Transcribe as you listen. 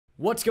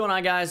What's going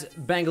on, guys?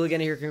 Bengal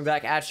again here, coming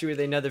back at you with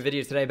another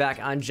video today,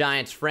 back on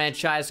Giants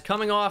franchise,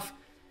 coming off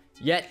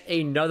yet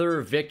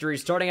another victory,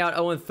 starting out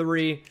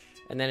 0-3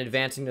 and then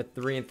advancing to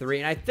 3-3.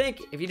 And I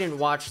think if you didn't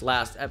watch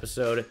last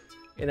episode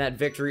in that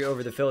victory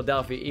over the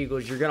Philadelphia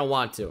Eagles, you're gonna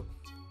want to.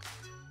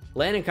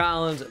 Landon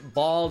Collins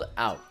balled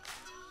out.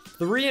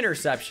 3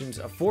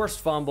 interceptions, a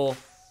forced fumble,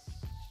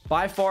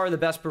 by far the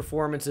best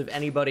performance of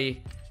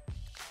anybody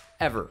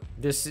ever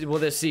this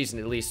season,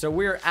 at least. So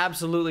we're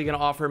absolutely going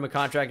to offer him a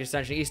contract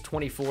extension. He's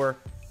 24.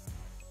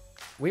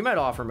 We might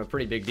offer him a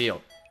pretty big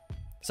deal.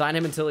 Sign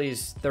him until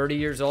he's 30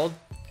 years old.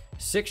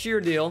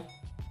 6-year deal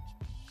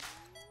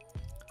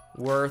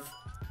worth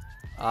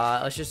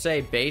let's just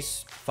say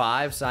base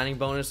 5, signing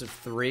bonus of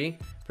 3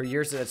 per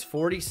year, so that's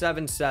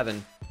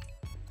 47.7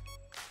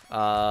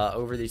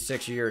 over these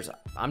 6 years.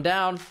 I'm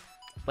down.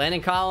 Landon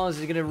Collins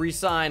is going to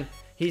re-sign.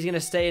 He's going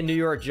to stay a New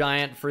York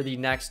Giant for the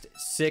next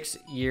 6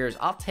 years.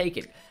 I'll take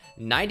it.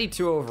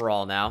 92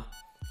 overall now.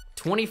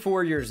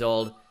 24 years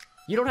old.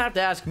 You don't have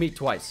to ask me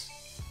twice.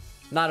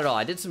 Not at all.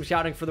 I did some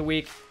scouting for the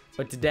week,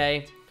 but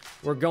today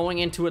we're going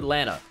into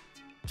Atlanta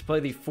to play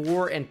the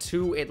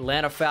 4-2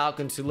 Atlanta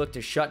Falcons, who look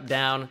to shut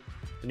down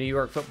the New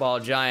York Football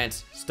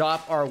Giants.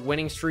 Stop our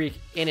winning streak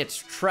in its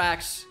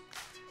tracks.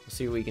 We'll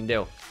see what we can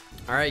do.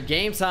 All right,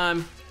 game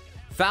time.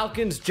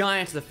 Falcons,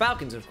 Giants. The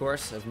Falcons, of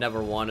course, have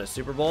never won a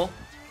Super Bowl.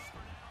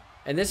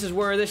 And this is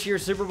where this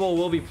year's Super Bowl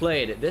will be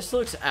played. This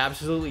looks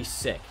absolutely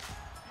sick.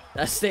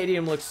 That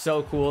stadium looks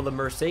so cool. The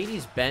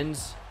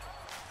Mercedes-Benz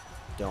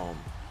Dome.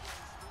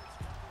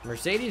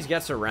 Mercedes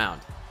gets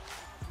around.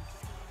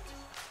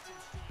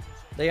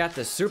 They got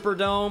the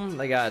Superdome.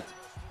 They got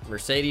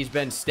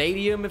Mercedes-Benz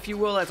Stadium, if you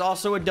will. That's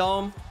also a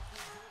dome.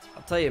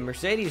 I'll tell you,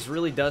 Mercedes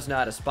really does know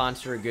how to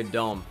sponsor a good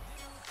dome.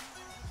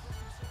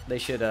 They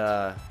should,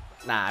 nah,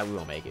 we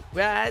won't make it.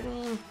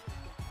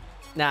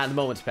 Nah, the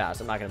moment's passed.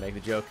 I'm not going to make the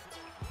joke.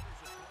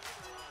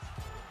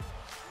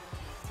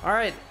 All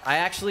right, I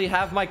actually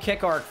have my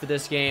kick arc for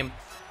this game.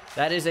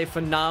 That is a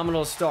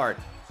phenomenal start.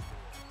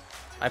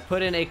 I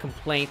put in a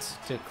complaint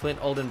to Clint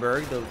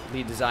Oldenburg, the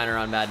lead designer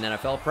on Madden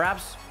NFL.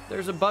 Perhaps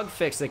there's a bug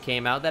fix that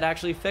came out that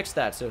actually fixed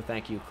that, so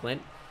thank you,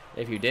 Clint,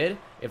 if you did.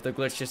 If the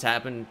glitch just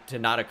happened to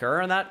not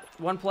occur on that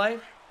one play,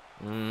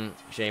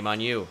 shame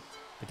on you,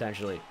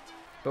 potentially.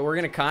 But we're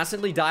going to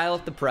constantly dial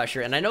up the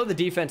pressure, and I know the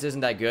defense isn't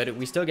that good.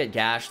 We still get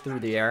gashed through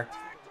the air,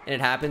 and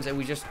it happens, and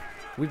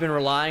we've been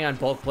relying on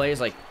bulk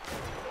plays. Like,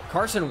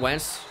 Carson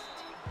Wentz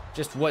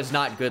just was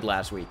not good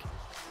last week.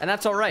 And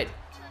that's all right.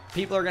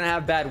 People are going to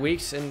have bad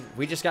weeks, and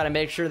we just got to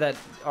make sure that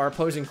our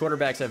opposing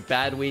quarterbacks have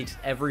bad weeks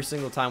every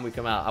single time we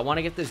come out. I want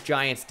to get this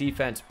Giants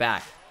defense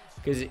back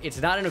because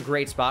it's not in a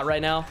great spot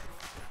right now.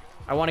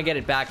 I want to get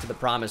it back to the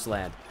promised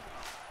land.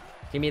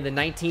 Give me the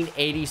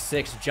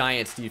 1986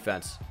 Giants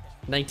defense.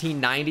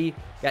 1990,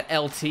 got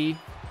LT.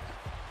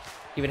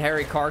 Even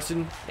Harry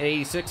Carson in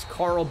 86.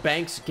 Carl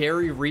Banks,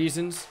 Gary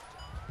Reasons.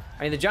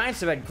 I mean, the Giants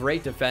have had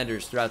great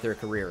defenders throughout their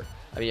career.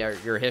 I mean,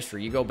 your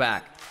history. You go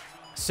back.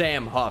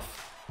 Sam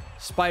Huff.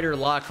 Spider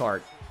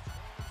Lockhart.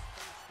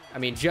 I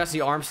mean, Jesse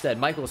Armstead.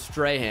 Michael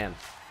Strahan.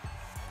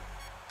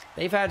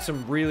 They've had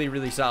some really,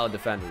 really solid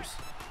defenders.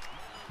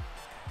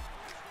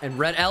 And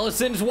Rhett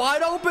Ellison's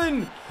wide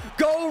open.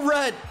 Go,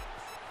 Rhett.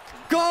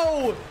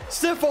 Go.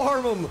 Stiff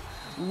arm him.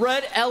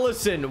 Rhett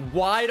Ellison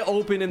wide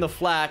open in the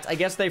flat. I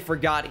guess they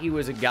forgot he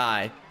was a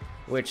guy,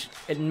 which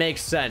it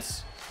makes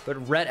sense.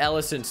 But Rhett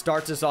Ellison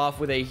starts us off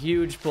with a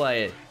huge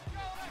play.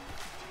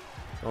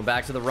 Going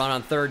back to the run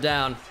on 3rd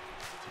down.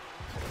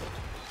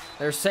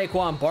 There's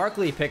Saquon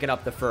Barkley picking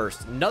up the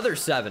first. Another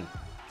 7.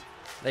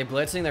 They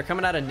blitzing. They're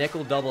coming out of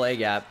nickel double A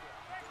gap.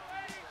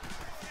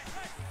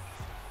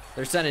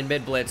 They're sending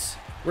mid blitz.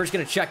 We're just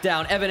going to check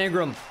down Evan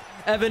Ingram.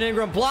 Evan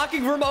Ingram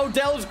blocking from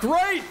Odell's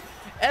great.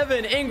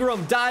 Evan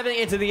Ingram diving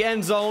into the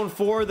end zone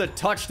for the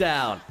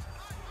touchdown.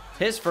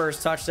 His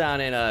first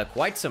touchdown in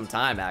quite some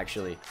time,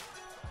 actually.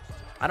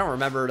 I don't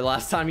remember the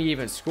last time he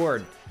even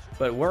scored,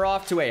 but we're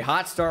off to a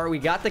hot start. We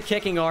got the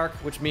kicking arc,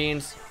 which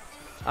means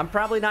I'm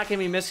probably not going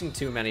to be missing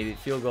too many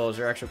field goals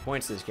or extra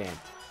points this game.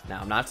 Now,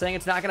 I'm not saying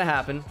it's not going to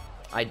happen.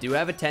 I do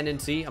have a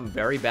tendency. I'm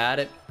very bad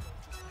at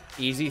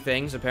easy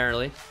things,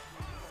 apparently.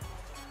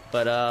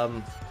 But,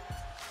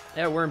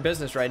 yeah, we're in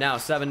business right now.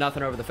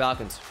 7-0 over the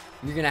Falcons.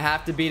 You're going to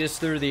have to beat us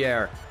through the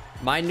air.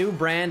 My new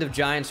brand of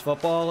Giants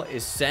football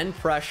is send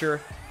pressure,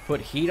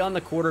 put heat on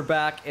the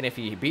quarterback, and if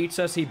he beats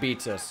us, he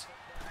beats us.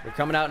 We're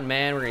coming out in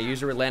man. We're going to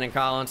use it with Landon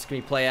Collins. It's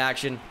going to be play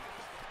action.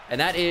 And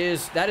that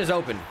is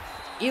open.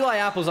 Eli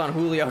Apple's on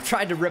Julio.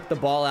 Tried to rip the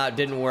ball out.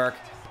 Didn't work.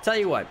 Tell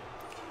you what.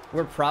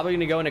 We're probably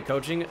going to go into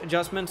coaching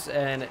adjustments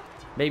and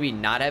maybe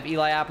not have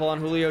Eli Apple on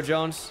Julio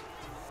Jones.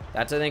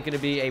 That's, I think, going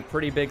to be a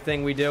pretty big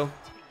thing we do.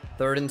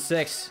 3rd and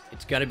 6.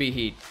 It's going to be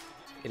heat.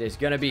 It is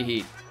going to be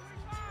heat.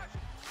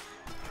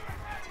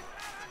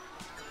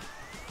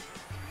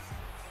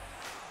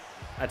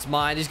 That's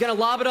mine. He's going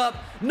to lob it up.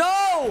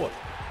 No!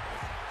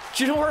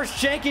 Janoris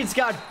Jenkins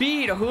got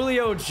beat.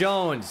 Julio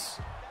Jones.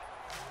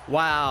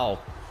 Wow.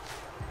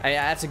 Hey,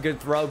 that's a good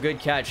throw. Good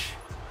catch.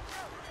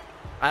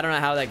 I don't know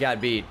how that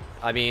got beat.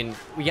 I mean,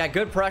 we got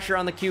good pressure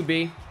on the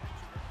QB.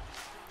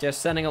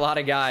 Just sending a lot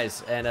of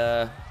guys,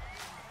 and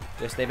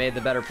just they made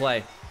the better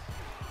play.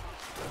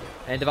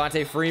 And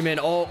Devontae Freeman,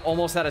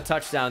 almost had a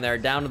touchdown there,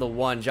 down to the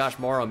 1. Josh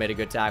Morrow made a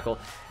good tackle.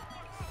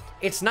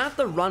 It's not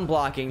the run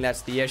blocking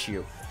that's the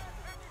issue.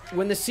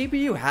 When the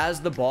CPU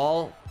has the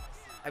ball,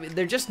 I mean,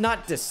 they're just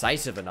not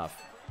decisive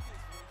enough.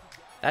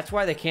 That's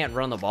why they can't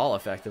run the ball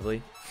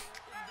effectively.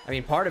 I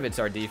mean, part of it's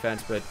our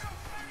defense, but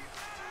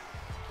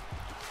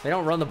they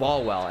don't run the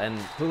ball well. And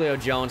Julio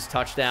Jones,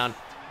 touchdown.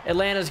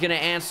 Atlanta's going to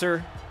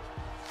answer.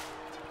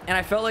 And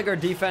I felt like our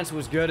defense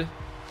was good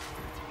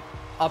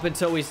up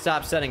until we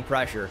stopped setting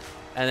pressure.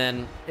 And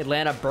then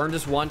Atlanta burned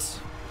us once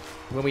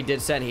when we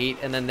did send heat.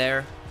 And then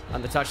there,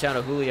 on the touchdown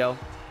of Julio,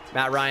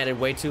 Matt Ryan had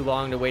way too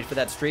long to wait for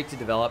that streak to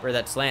develop, or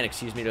that slant,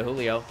 excuse me, to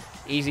Julio.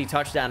 Easy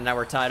touchdown, and now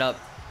we're tied up.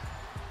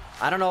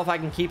 I don't know if I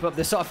can keep up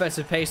this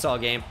offensive pace all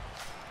game.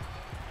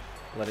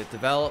 Let it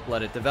develop,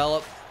 let it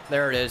develop.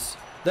 There it is.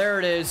 There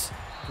it is.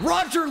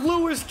 Roger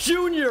Lewis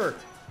Jr.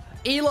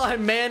 Eli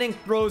Manning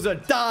throws a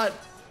dot,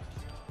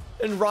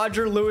 and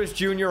Roger Lewis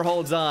Jr.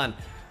 holds on.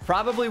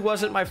 Probably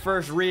wasn't my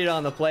first read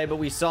on the play, but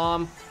we saw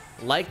him,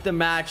 liked the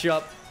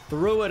matchup,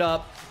 threw it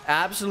up.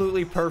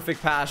 Absolutely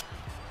perfect pass.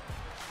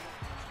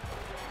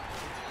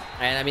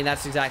 And, I mean,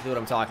 that's exactly what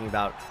I'm talking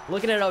about.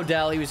 Looking at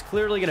Odell, he was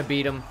clearly going to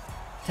beat him.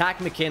 Tack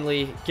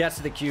McKinley gets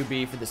to the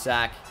QB for the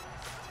sack.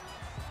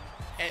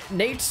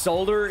 Nate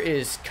Solder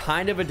is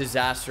kind of a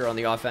disaster on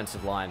the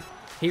offensive line.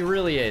 He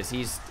really is.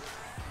 He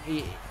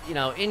you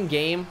know, in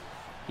game,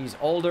 he's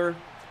older.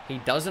 He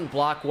doesn't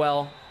block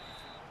well.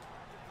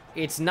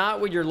 It's not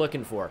what you're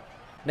looking for.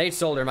 Nate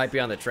Solder might be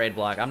on the trade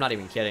block. I'm not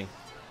even kidding.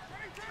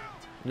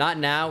 Not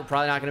now.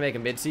 Probably not going to make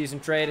a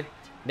midseason trade.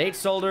 Nate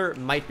Solder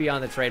might be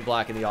on the trade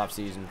block in the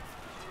offseason.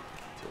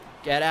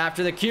 Get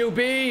after the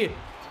QB.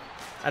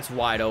 That's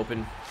wide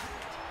open.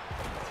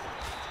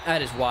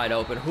 That is wide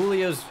open.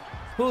 Julio's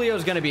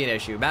going to be an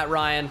issue. Matt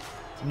Ryan,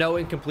 no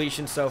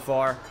incompletion so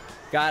far.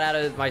 Got out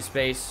of my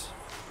space.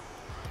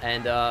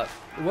 And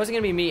it wasn't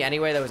going to be me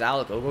anyway. That was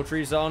Alec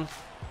Ogletree's zone.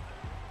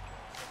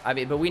 I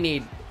mean, but we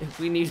need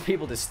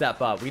people to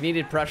step up. We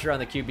needed pressure on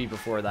the QB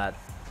before that.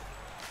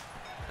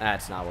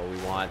 That's not what we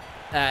want.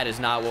 That is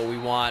not what we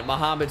want.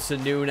 Mohamed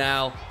Sanu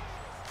now.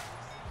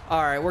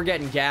 All right, we're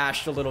getting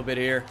gashed a little bit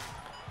here.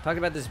 Talking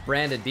about this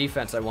brand of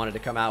defense I wanted to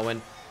come out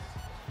with.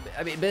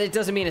 I mean, but it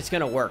doesn't mean it's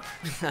going to work.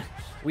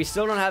 We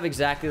still don't have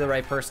exactly the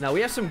right personnel.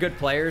 We have some good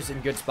players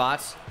in good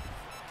spots.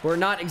 We're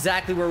not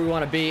exactly where we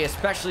want to be,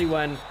 especially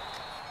when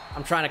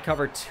I'm trying to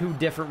cover 2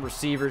 different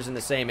receivers in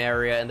the same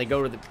area, and they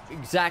go to the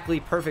exactly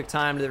perfect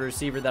time to the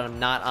receiver that I'm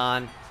not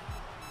on.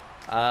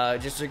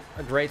 Just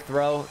a great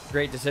throw,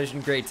 great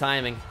decision, great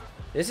timing.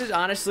 This is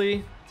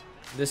honestly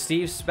the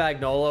Steve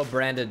Spagnuolo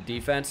branded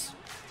defense.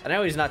 I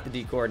know he's not the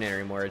D coordinator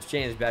anymore. It's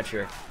James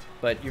Betcher.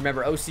 But you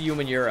remember Osi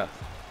Umenyiora.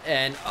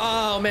 And,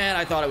 oh, man,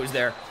 I thought it was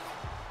there.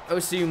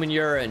 Osi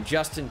Umenyiora and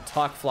Justin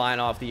Tuck flying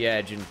off the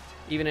edge. And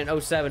even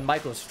in 07,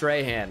 Michael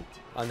Strahan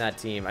on that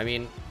team. I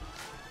mean,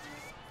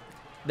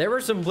 there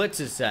were some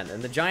blitzes sent.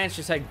 And the Giants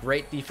just had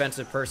great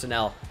defensive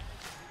personnel.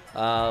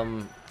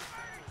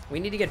 We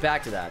need to get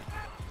back to that.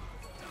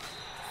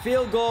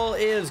 Field goal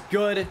is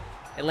good.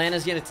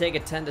 Atlanta's going to take a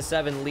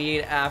 10-7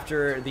 lead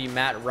after the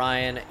Matt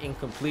Ryan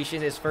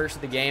incompletion, his first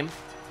of the game.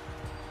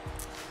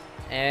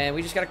 And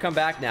we just got to come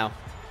back now.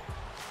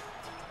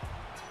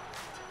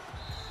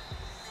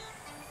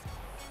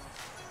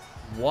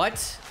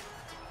 What?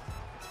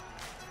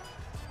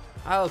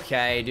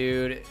 Okay,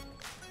 dude.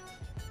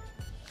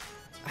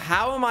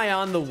 How am I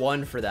on the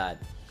 1 for that?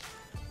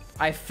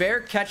 I fair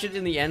catch it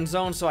in the end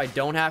zone so I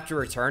don't have to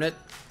return it.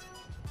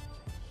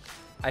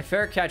 I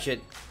fair catch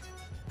it.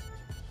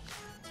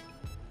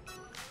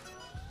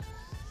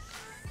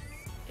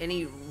 And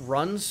he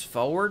runs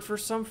forward for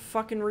some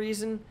fucking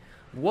reason.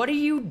 What are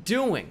you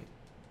doing?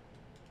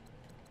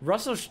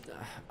 Russell,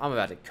 I'm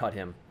about to cut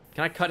him.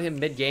 Can I cut him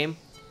mid-game?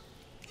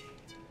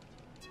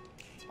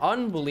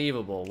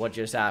 Unbelievable what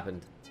just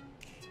happened.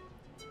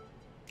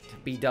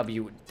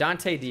 BW,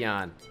 Dante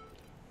Dion.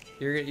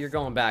 You're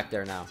going back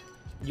there now.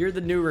 You're the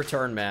new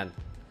return man.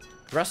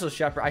 Russell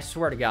Shepard, I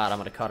swear to God, I'm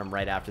going to cut him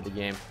right after the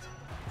game.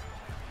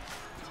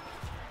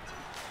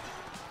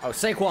 Oh,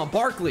 Saquon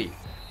Barkley.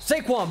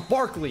 Saquon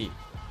Barkley.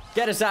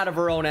 Get us out of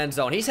our own end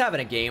zone. He's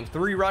having a game.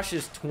 3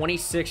 rushes,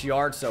 26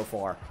 yards so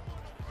far.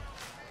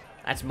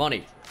 That's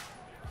money.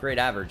 Great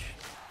average.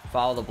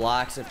 Follow the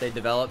blocks if they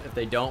develop. If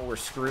they don't, we're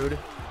screwed.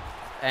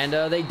 And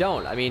they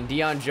don't. I mean,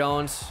 Deion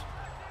Jones.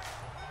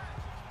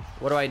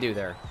 What do I do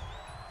there?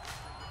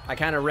 I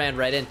kind of ran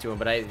right into him,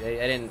 but I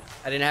didn't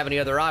have any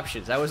other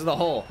options. That was the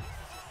hole.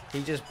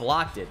 He just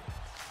blocked it.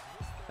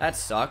 That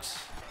sucks.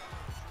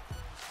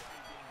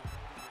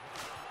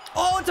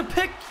 Oh, it's a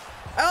pick.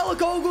 Alec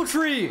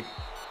Ogletree.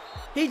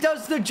 He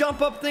does the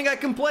jump up thing I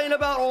complain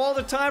about all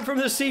the time from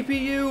the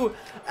CPU.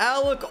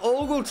 Alec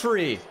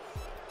Ogletree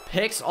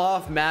picks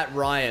off Matt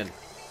Ryan.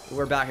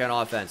 We're back on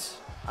offense.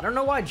 I don't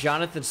know why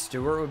Jonathan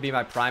Stewart would be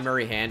my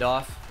primary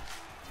handoff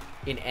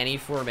in any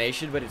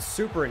formation, but it's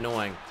super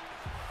annoying.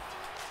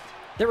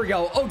 There we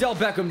go. Odell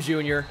Beckham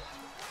Jr.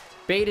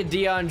 Baited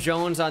Deion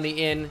Jones on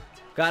the in.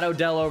 Got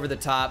Odell over the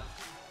top.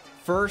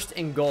 First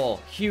and goal.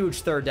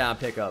 Huge third down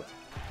pickup.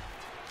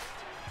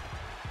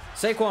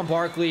 Saquon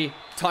Barkley,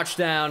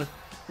 touchdown.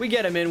 We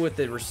get him in with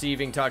the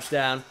receiving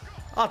touchdown.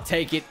 I'll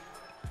take it.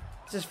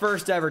 It's his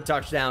first ever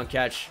touchdown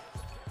catch.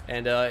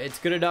 And it's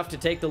good enough to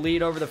take the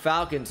lead over the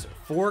Falcons.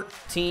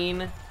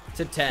 14-10.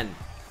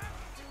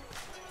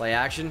 Play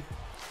action.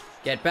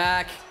 Get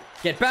back,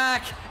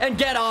 and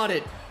get on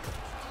it.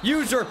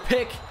 User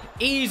pick,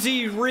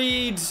 easy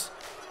reads.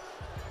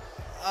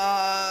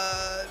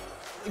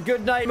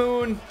 Good night,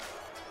 Moon.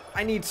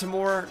 I need some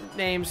more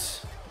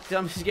names.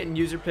 I'm just getting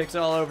user picks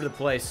all over the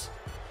place.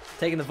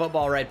 Taking the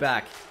football right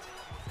back.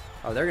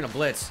 Oh, they're going to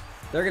blitz.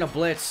 They're going to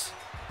blitz.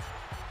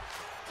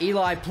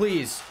 Eli,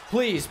 please,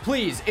 please,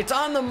 please. It's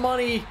on the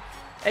money.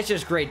 It's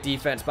just great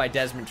defense by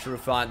Desmond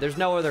Trufant. There's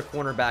no other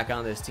cornerback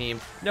on this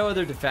team. No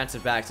other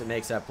defensive backs that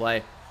makes that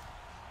play.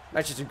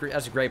 That's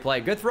a great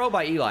play. Good throw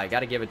by Eli. Got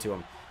to give it to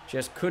him.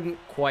 Just couldn't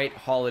quite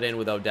haul it in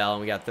with Odell,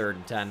 and we got 3rd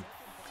and 10.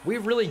 We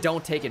really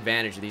don't take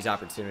advantage of these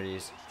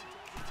opportunities.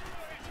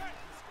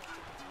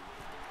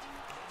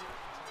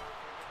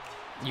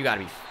 You got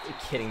to be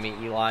kidding me,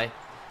 Eli.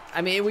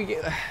 I mean,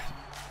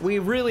 we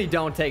really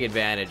don't take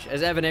advantage.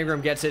 As Evan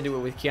Ingram gets into it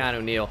with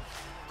Keanu Neal.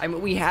 I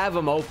mean, we have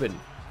him open.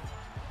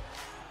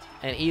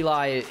 And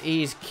Eli,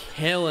 he's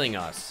killing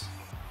us.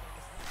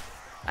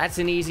 That's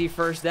an easy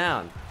first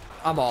down.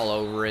 I'm all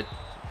over it.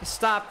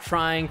 Stop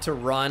trying to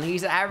run.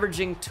 He's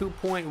averaging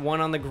 2.1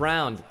 on the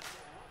ground.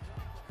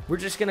 We're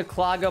just going to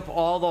clog up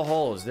all the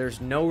holes.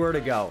 There's nowhere to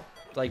go.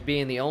 It's like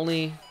being the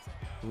only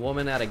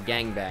woman at a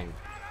gangbang.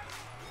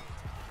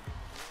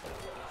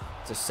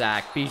 It's a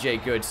sack.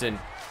 BJ Goodson.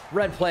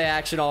 Red play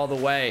action all the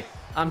way.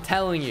 I'm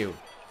telling you.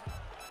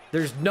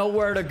 There's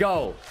nowhere to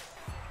go.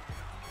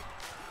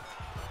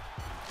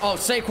 Oh,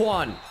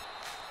 Saquon.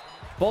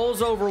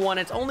 Bowls over 1.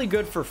 It's only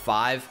good for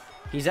 5.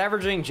 He's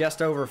averaging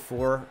just over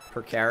 4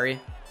 per carry,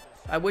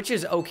 which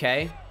is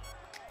okay.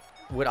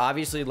 Would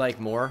obviously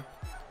like more,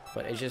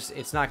 but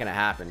it's not going to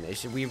happen.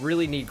 We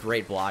really need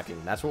great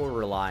blocking. That's what we're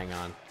relying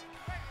on.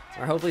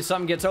 Or hopefully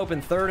something gets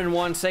open. 3rd and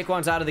 1.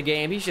 Saquon's out of the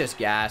game. He's just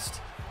gassed.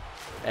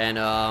 And,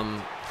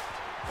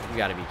 you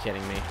got to be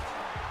kidding me.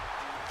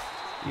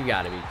 You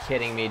got to be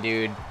kidding me,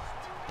 dude.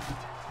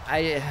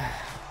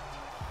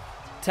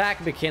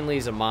 Tack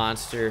McKinley's a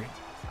monster.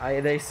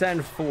 They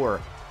send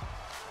 4.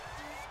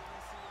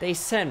 They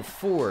send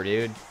 4,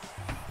 dude.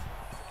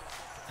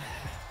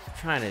 I'm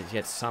trying to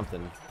get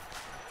something.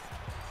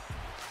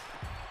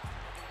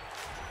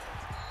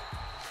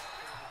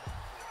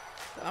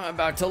 I'm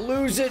about to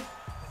lose it.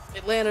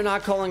 Atlanta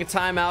not calling a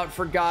timeout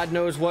for God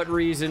knows what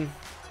reason.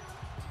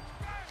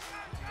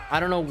 I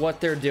don't know what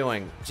they're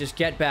doing. Just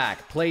get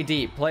back. Play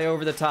deep. Play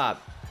over the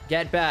top.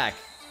 Get back.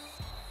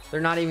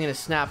 They're not even going to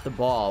snap the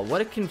ball.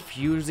 What a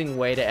confusing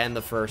way to end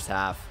the first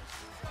half.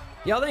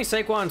 Y'all think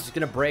Saquon's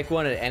going to break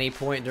one at any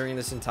point during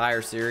this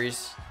entire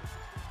series?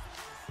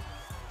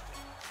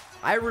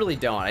 I really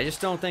don't. I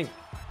just don't think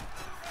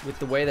with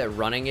the way that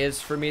running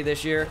is for me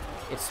this year,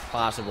 it's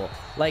possible.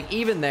 Like,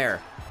 even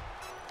there,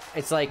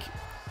 it's like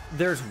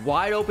there's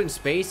wide open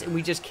space and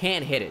we just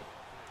can't hit it.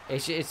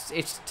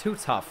 It's too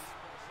tough.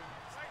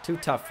 Too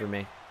tough for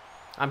me.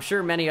 I'm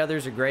sure many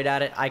others are great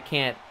at it. I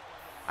can't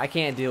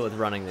deal with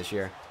running this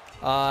year.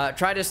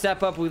 Try to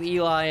step up with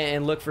Eli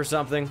and look for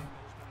something.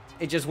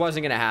 It just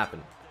wasn't going to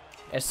happen.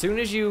 As soon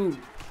as you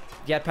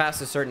get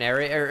past a certain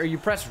area, or you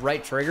press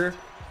right trigger,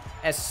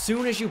 as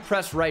soon as you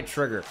press right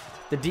trigger,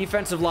 the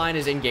defensive line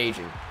is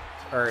engaging,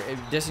 or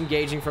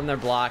disengaging from their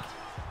block,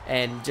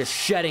 and just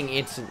shedding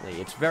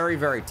instantly. It's very,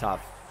 very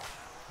tough.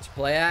 It's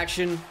play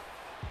action.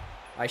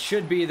 I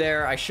should be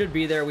there. I should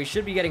be there. We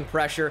should be getting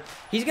pressure.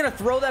 He's going to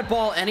throw that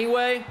ball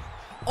anyway.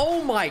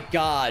 Oh my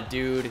God,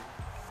 dude.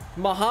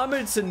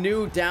 Mohamed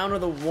Sanu down to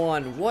the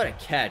 1. What a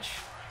catch.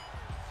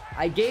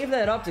 I gave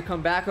that up to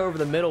come back over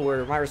the middle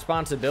where my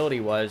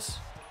responsibility was.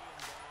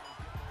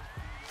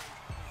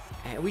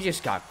 And we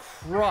just got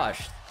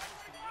crushed.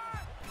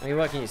 I mean,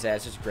 what can you say?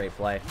 It's just a great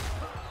play.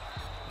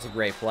 It's a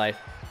great play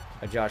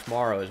by Josh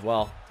Morrow as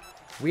well.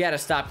 We had to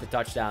stop the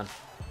touchdown.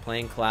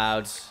 Playing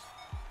clouds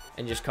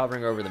and just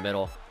covering over the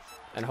middle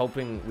and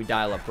hoping we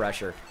dial up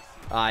pressure.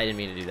 I didn't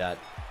mean to do that.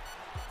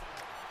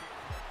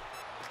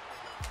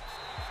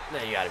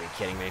 No, you gotta be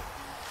kidding me.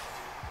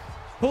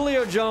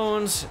 Julio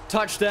Jones,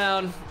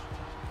 touchdown.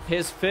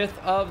 His 5th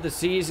of the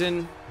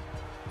season.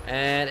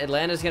 And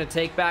Atlanta's going to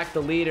take back the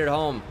lead at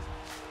home.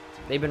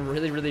 They've been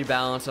really, really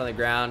balanced on the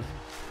ground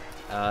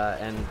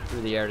and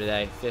through the air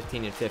today.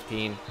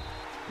 15-15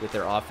 with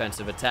their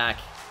offensive attack.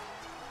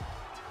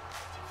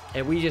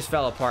 And we just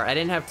fell apart. I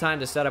didn't have time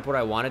to set up what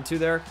I wanted to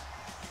there.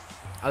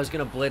 I was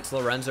going to blitz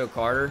Lorenzo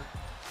Carter.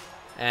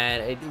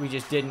 And we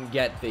just didn't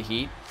get the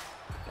heat.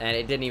 And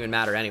it didn't even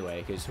matter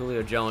anyway, because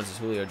Julio Jones is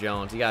Julio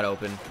Jones. He got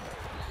open.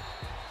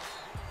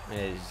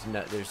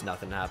 There's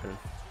nothing happening.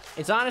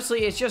 It's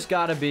honestly, it's just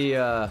got to be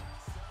our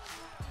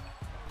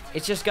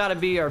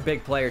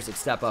big players that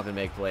step up and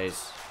make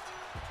plays.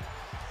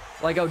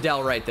 Like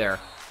Odell right there.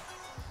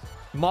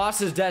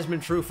 Moss's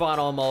Desmond Trufant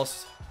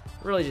almost.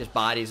 Really just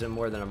bodies him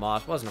more than a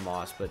Moss. Wasn't a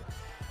Moss, but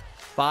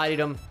bodied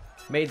him.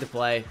 Made the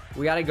play.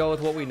 We got to go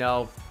with what we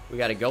know. We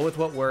got to go with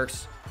what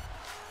works.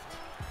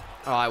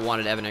 Oh, I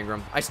wanted Evan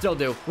Ingram. I still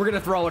do. We're going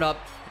to throw it up.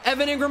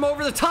 Evan Ingram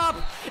over the top.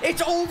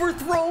 It's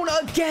overthrown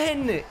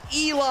again.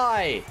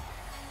 Eli,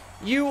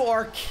 you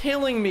are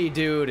killing me,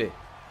 dude.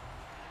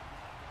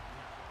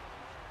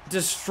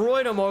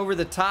 Destroyed him over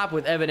the top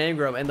with Evan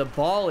Ingram, and the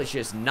ball is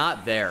just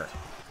not there.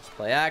 Just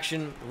play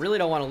action. Really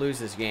don't want to lose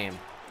this game.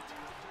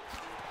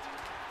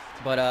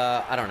 But,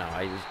 I don't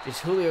know.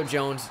 Just Julio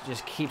Jones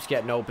just keeps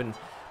getting open.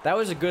 That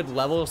was a good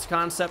levels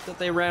concept that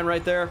they ran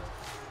right there,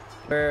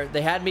 where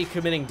they had me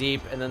committing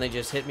deep, and then they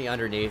just hit me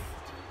underneath.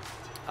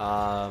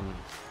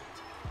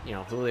 You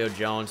know, Julio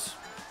Jones,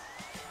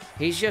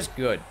 he's just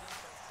good,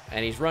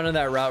 and he's running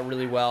that route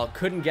really well.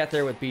 Couldn't get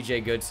there with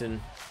B.J.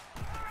 Goodson.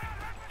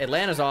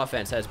 Atlanta's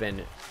offense has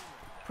been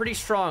pretty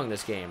strong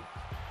this game.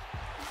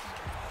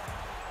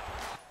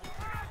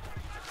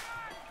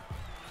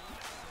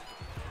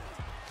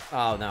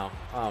 Oh, no.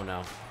 Oh,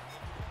 no.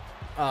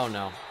 Oh,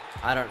 no.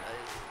 I don't...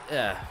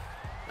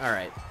 All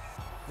right.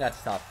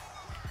 That's tough.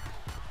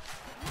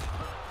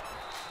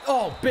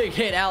 Oh, big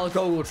hit, Alec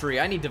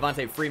Ogletree. I need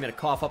Devontae Freeman to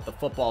cough up the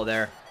football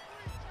there.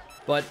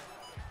 But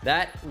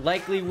that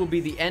likely will be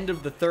the end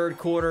of the third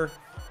quarter.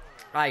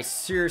 I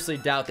seriously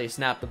doubt they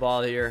snap the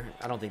ball here.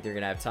 I don't think they're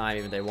going to have time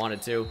even if they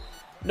wanted to.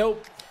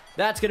 Nope.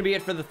 That's going to be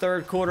it for the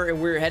third quarter, and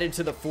we're headed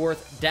to the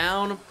fourth.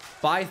 Down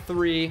by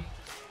 3.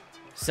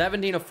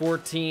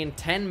 17-14.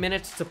 10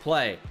 minutes to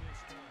play.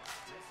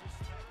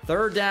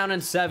 3rd down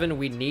and 7.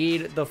 We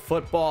need the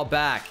football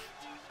back.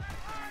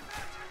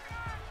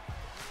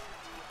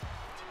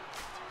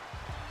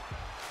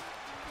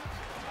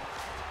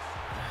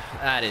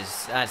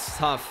 That's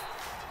tough.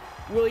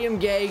 William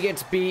Gay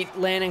gets beat.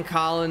 Landon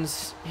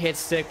Collins hit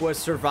stick was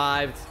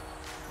survived.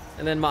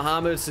 And then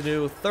Mohamed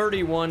Sanu,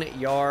 31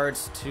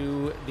 yards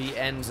to the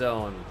end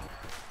zone.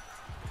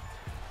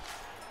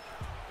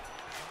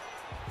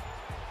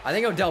 I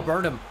think Odell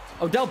burned him.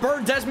 Odell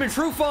burned Desmond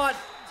Trufant.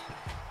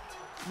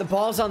 The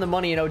ball's on the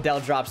money and Odell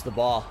drops the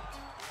ball.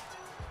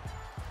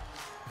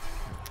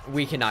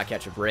 We cannot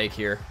catch a break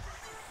here.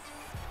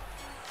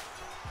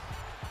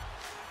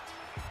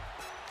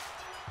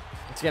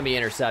 It's going to be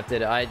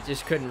intercepted. I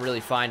just couldn't really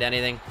find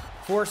anything.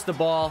 Forced the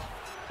ball.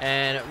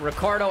 And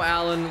Ricardo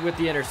Allen with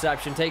the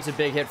interception. Takes a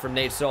big hit from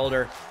Nate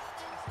Solder.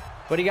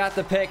 But he got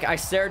the pick. I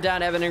stared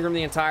down Evan Ingram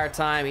the entire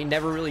time. He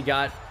never really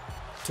got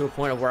to a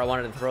point of where I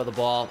wanted to throw the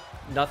ball.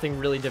 Nothing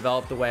really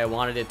developed the way I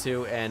wanted it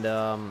to. And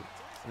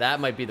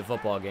that might be the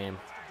football game,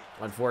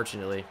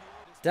 unfortunately.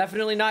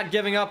 Definitely not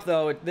giving up,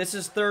 though. This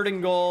is 3rd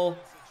and goal.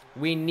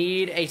 We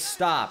need a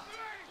stop.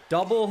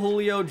 Double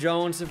Julio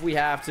Jones if we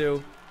have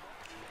to.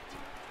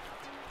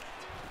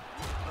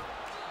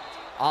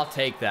 I'll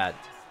take that.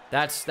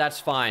 That's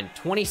fine.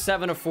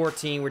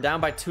 27-14. We're down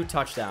by 2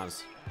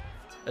 touchdowns,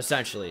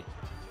 essentially.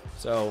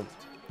 So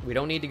we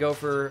don't need to go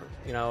for,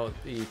 you know,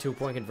 the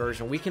 2-point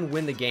conversion. We can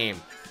win the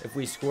game if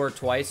we score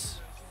twice,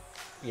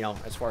 you know,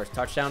 as far as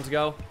touchdowns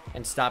go,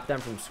 and stop them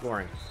from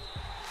scoring.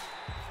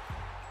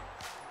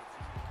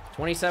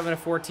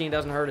 27-14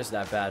 doesn't hurt us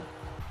that bad.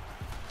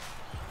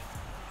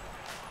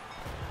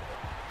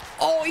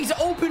 Oh, he's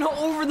open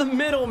over the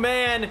middle,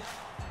 man.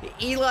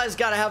 Eli's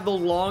got to have the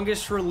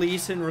longest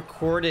release in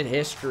recorded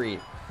history.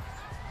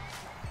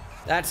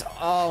 That's,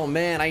 oh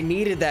man, I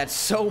needed that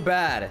so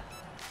bad.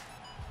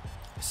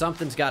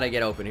 Something's got to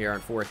get open here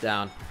on 4th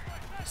down.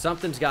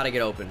 Something's got to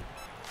get open.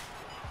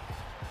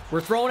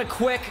 We're throwing it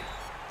quick.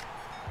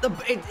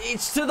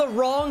 It's to the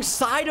wrong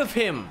side of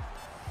him.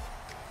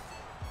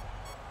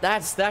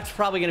 That's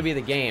probably going to be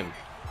the game.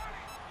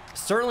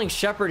 Sterling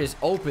Shepard is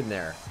open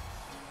there.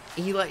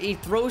 He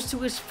throws to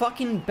his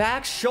fucking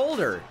back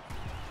shoulder.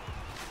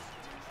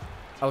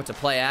 Oh, it's a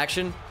play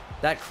action.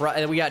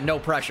 We got no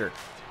pressure.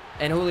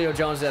 And Julio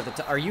Jones is at the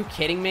top. Are you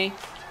kidding me?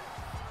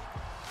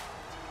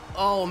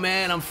 Oh,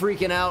 man, I'm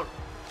freaking out.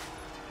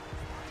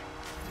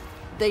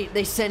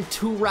 They sent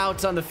 2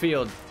 routes on the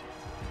field.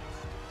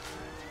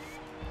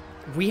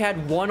 We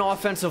had 1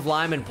 offensive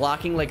lineman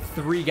blocking like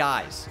 3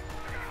 guys.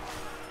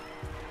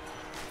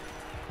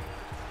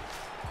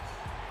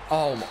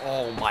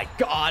 Oh my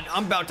God.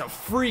 I'm about to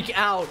freak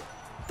out.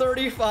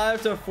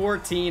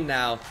 35-14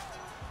 now.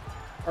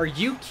 Are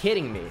you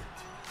kidding me?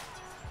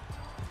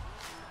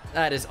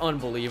 That is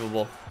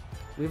unbelievable.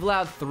 We've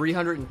allowed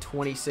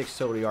 326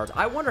 total yards.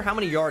 I wonder how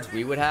many yards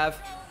we would have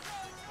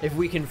if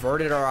we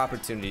converted our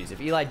opportunities. If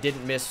Eli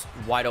didn't miss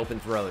wide open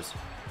throws.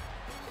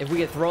 If we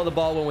could throw the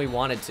ball when we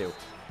wanted to.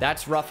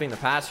 That's roughing the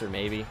passer,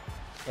 maybe.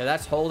 If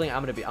that's holding,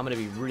 I'm gonna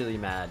be really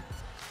mad.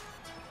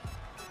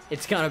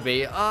 It's gonna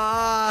be.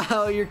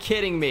 Oh, you're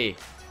kidding me.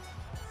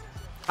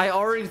 I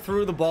already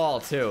threw the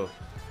ball too.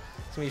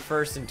 It's gonna be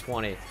 1st and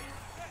 20.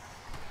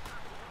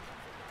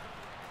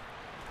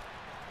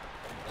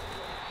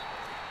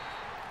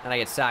 And I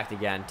get sacked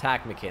again.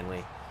 Tack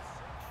McKinley.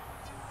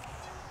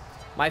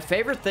 My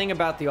favorite thing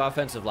about the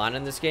offensive line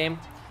in this game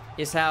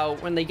is how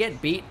when they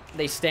get beat,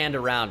 they stand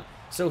around.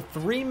 So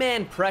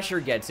 3-man pressure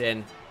gets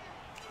in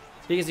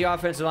because the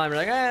offensive line are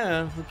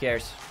like, who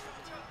cares?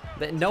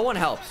 No one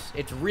helps.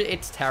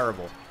 It's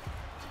terrible.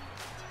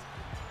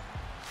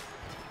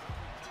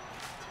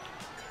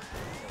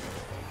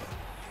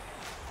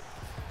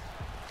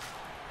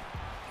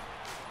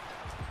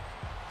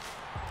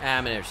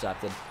 I'm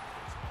intercepted.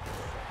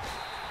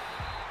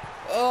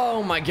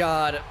 Oh my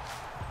god.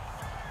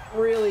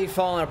 Really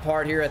falling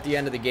apart here at the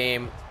end of the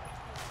game.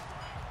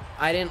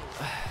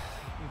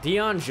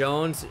 Deion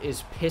Jones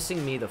is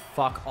pissing me the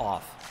fuck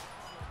off.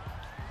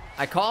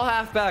 I call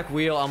halfback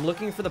wheel. I'm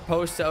looking for the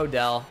post to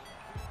Odell.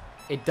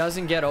 It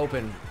doesn't get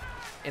open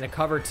in a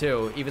cover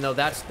 2, even though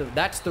that's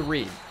the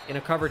read. In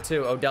a cover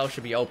 2, Odell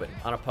should be open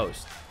on a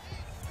post.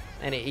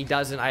 And he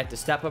doesn't. I have to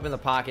step up in the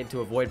pocket to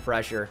avoid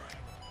pressure.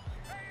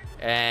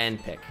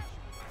 And pick.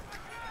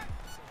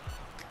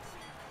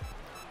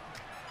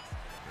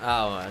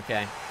 Oh,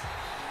 okay.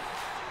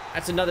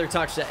 That's another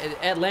touchdown.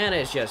 Atlanta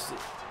is just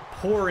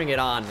pouring it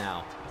on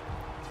now.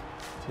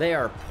 They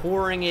are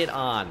pouring it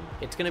on.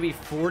 It's going to be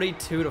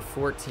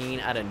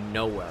 42-14 out of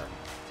nowhere.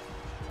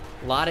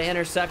 A lot of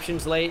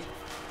interceptions late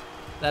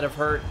that have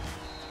hurt.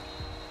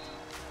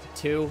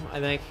 2, I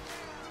think.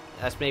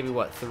 That's maybe,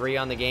 what, 3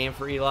 on the game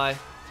for Eli?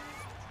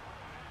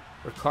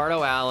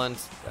 Ricardo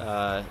Allen's,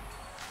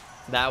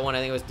 that one, I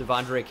think it was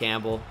Devondre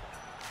Campbell.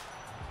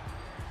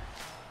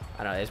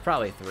 I don't know. It's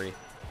probably 3.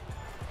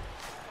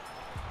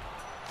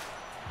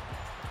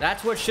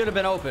 That's what should have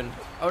been open.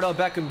 Odell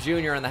Beckham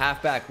Jr. on the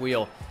halfback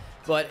wheel.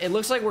 But it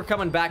looks like we're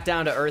coming back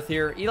down to earth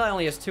here. Eli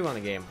only has 2 on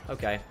the game.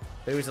 Okay.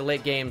 But it was the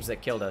late games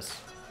that killed us.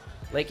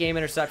 Late game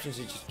interceptions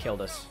that just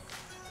killed us.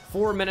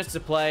 4 minutes to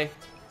play.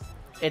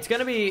 It's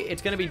gonna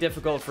be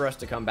difficult for us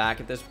to come back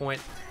at this point.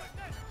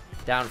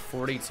 Down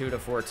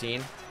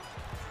 42-14.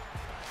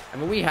 I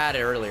mean, we had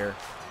it earlier.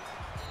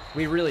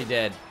 We really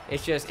did.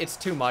 It's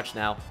too much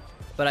now.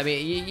 But I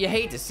mean, you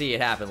hate to see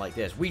it happen like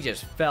this. We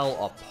just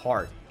fell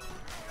apart.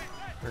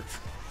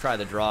 Try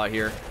the draw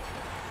here.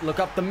 Look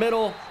up the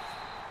middle.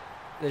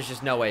 There's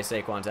just no way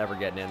Saquon's ever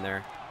getting in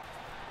there.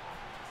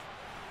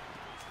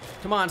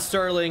 Come on,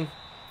 Sterling.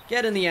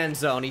 Get in the end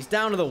zone. He's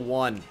down to the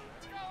 1.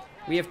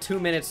 We have 2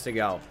 minutes to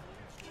go.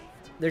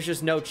 There's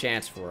just no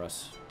chance for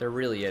us. There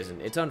really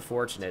isn't. It's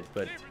unfortunate,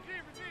 but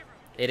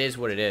it is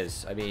what it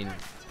is. I mean,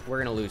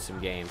 we're going to lose some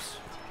games.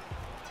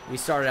 We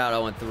started out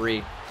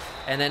 0-3.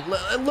 And then,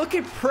 look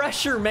at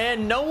pressure,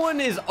 man. No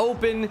one is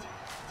open.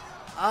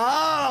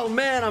 Oh,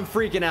 man, I'm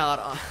freaking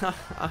out.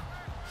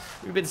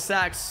 We've been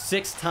sacked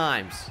 6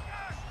 times.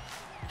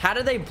 How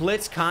do they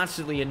blitz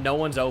constantly and no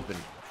one's open?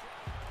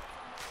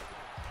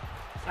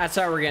 That's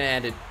how we're going to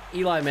end it.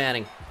 Eli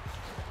Manning.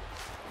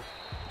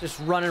 Just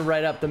running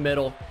right up the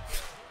middle.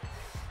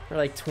 For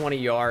like 20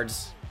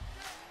 yards.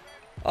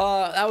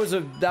 That was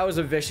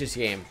a vicious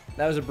game.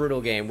 That was a brutal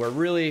game.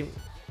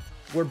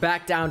 We're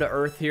back down to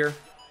earth here.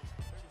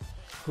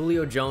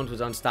 Julio Jones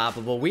was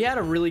unstoppable. We had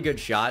a really good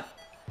shot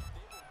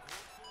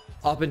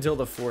up until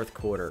the 4th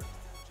quarter.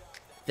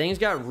 Things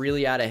got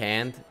really out of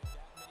hand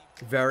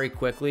very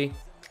quickly.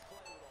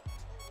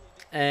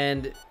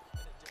 And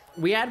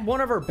we had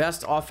one of our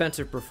best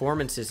offensive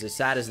performances, as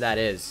sad as that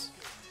is.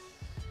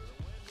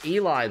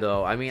 Eli,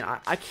 though, I mean,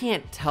 I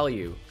can't tell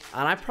you.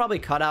 And I probably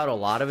cut out a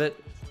lot of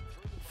it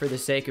for the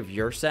sake of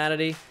your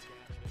sanity.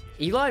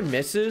 Eli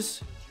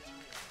misses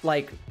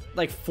like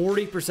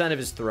 40% of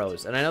his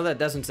throws. And I know that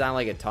doesn't sound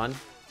like a ton.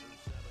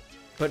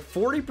 But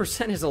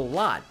 40% is a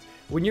lot.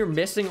 When you're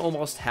missing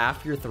almost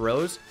half your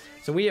throws.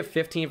 So we have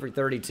 15 for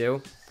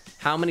 32.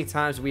 How many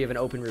times do we have an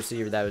open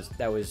receiver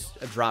that was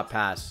a drop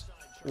pass?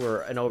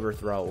 Or an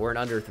overthrow, or an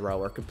underthrow,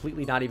 or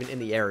completely not even in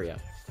the area?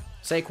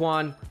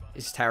 Saquon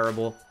is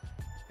terrible.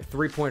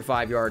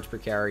 3.5 yards per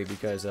carry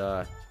because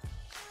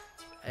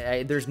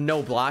there's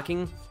no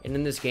blocking. And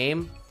in this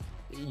game,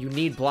 you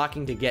need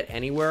blocking to get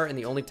anywhere. And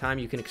the only time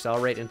you can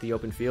accelerate into the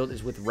open field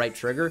is with right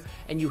trigger.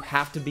 And you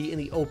have to be in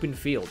the open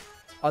field.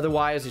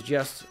 Otherwise, it's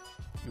just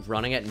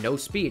running at no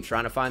speed,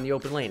 trying to find the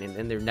open lane.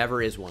 And there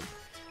never is one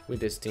with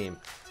this team.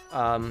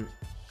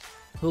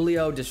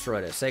 Julio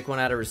destroyed us. Saquon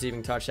had a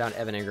receiving touchdown.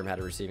 Evan Ingram had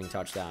a receiving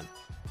touchdown.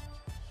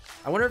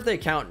 I wonder if they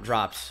count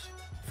drops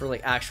for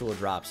like actual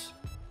drops.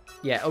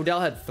 Yeah, Odell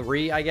had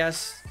 3, I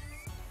guess.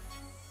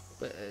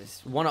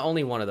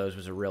 Only one of those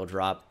was a real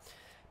drop.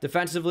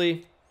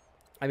 Defensively,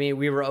 I mean,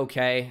 we were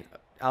okay.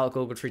 Alec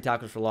Ogletree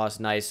tackles for loss,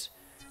 nice.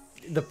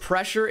 The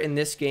pressure in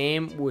this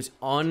game was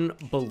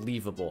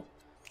unbelievable.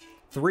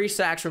 3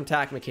 sacks from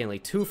Takk McKinley,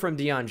 2 from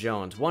Deion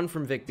Jones, 1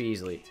 from Vic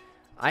Beasley.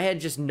 I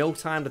had just no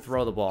time to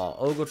throw the ball.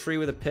 Ogletree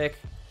with a pick.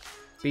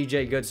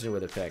 B.J. Goodson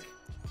with a pick.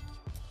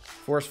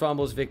 Forced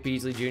fumbles. Vic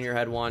Beasley Jr.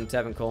 had 1.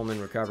 Tevin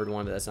Coleman recovered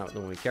 1, but that's not the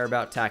one we care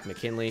about. Takk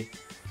McKinley.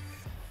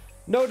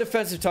 No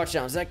defensive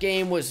touchdowns. That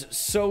game was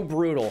so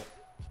brutal.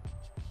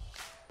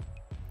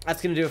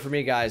 That's going to do it for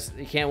me, guys.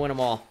 You can't win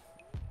them all.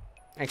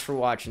 Thanks for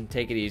watching.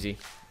 Take it easy.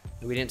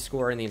 We didn't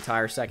score in the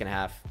entire second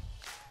half.